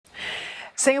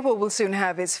Singapore will soon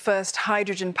have its first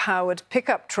hydrogen-powered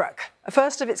pickup truck, a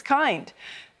first of its kind.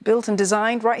 Built and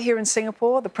designed right here in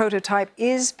Singapore, the prototype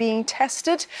is being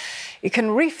tested. It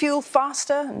can refuel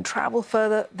faster and travel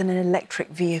further than an electric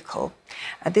vehicle.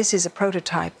 This is a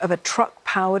prototype of a truck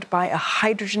powered by a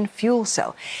hydrogen fuel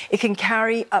cell. It can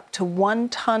carry up to 1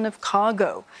 ton of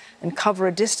cargo and cover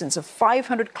a distance of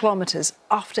 500 kilometers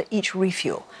after each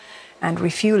refuel. And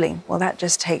refueling, well, that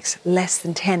just takes less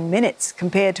than 10 minutes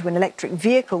compared to an electric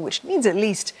vehicle, which needs at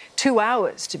least 2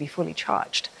 hours to be fully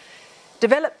charged.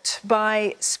 Developed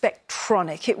by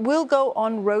Spectronik, it will go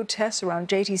on road tests around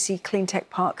JTC Cleantech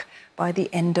Park by the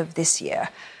end of this year.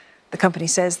 The company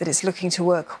says that it's looking to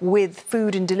work with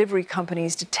food and delivery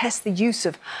companies to test the use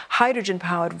of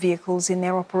hydrogen-powered vehicles in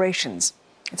their operations.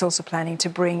 It's also planning to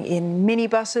bring in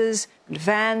minibuses and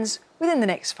vans within the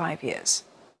next 5 years.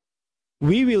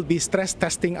 We will be stress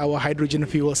testing our hydrogen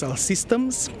fuel cell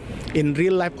systems in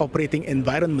real-life operating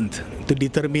environment to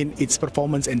determine its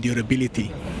performance and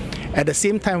durability. At the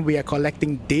same time, we are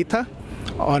collecting data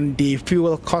on the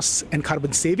fuel costs and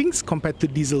carbon savings compared to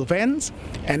diesel vans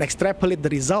and extrapolate the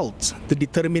results to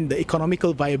determine the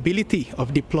economical viability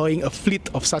of deploying a fleet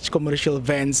of such commercial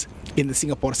vans in the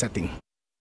Singapore setting.